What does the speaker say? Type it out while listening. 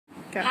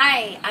Go.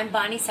 Hi, I'm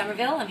Bonnie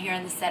Somerville. I'm here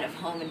on the set of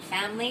Home and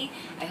Family.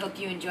 I hope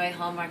you enjoy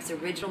Hallmark's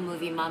original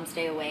movie, Mom's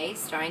Day Away,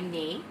 starring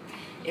me.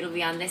 It'll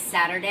be on this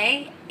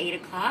Saturday, 8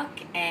 o'clock,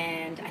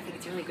 and I think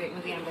it's a really great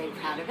movie, and I'm very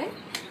proud of it.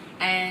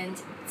 And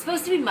it's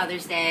supposed to be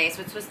Mother's Day, so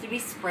it's supposed to be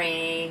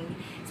spring.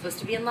 It's supposed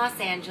to be in Los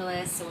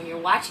Angeles, so when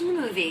you're watching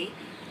the movie,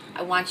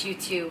 I want you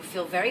to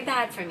feel very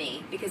bad for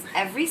me, because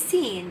every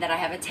scene that I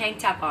have a tank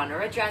top on,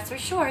 or a dress, or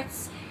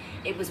shorts,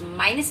 it was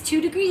 -2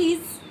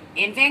 degrees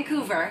in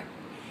Vancouver,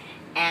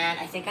 and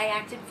I think I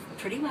acted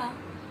pretty well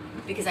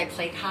because I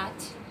played hot.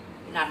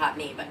 Not hot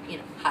me, but, you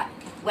know, hot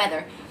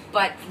weather.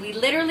 But we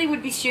literally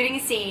would be shooting a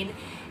scene,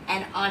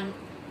 and on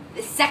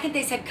the second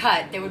they said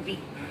cut, there would be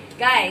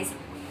guys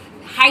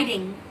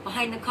hiding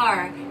behind the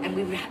car, and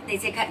they'd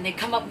say cut, and they'd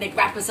come up and they'd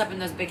wrap us up in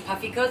those big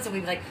puffy coats, and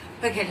we'd be like,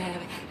 okay.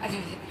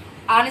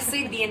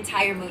 Honestly, the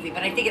entire movie.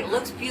 But I think it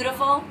looks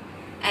beautiful,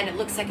 and it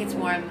looks like it's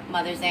warm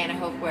Mother's Day, and I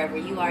hope wherever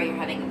you are, you're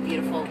having a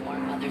beautiful,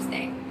 warm Mother's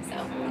Day. So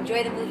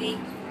enjoy the movie.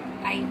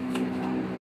 Bye.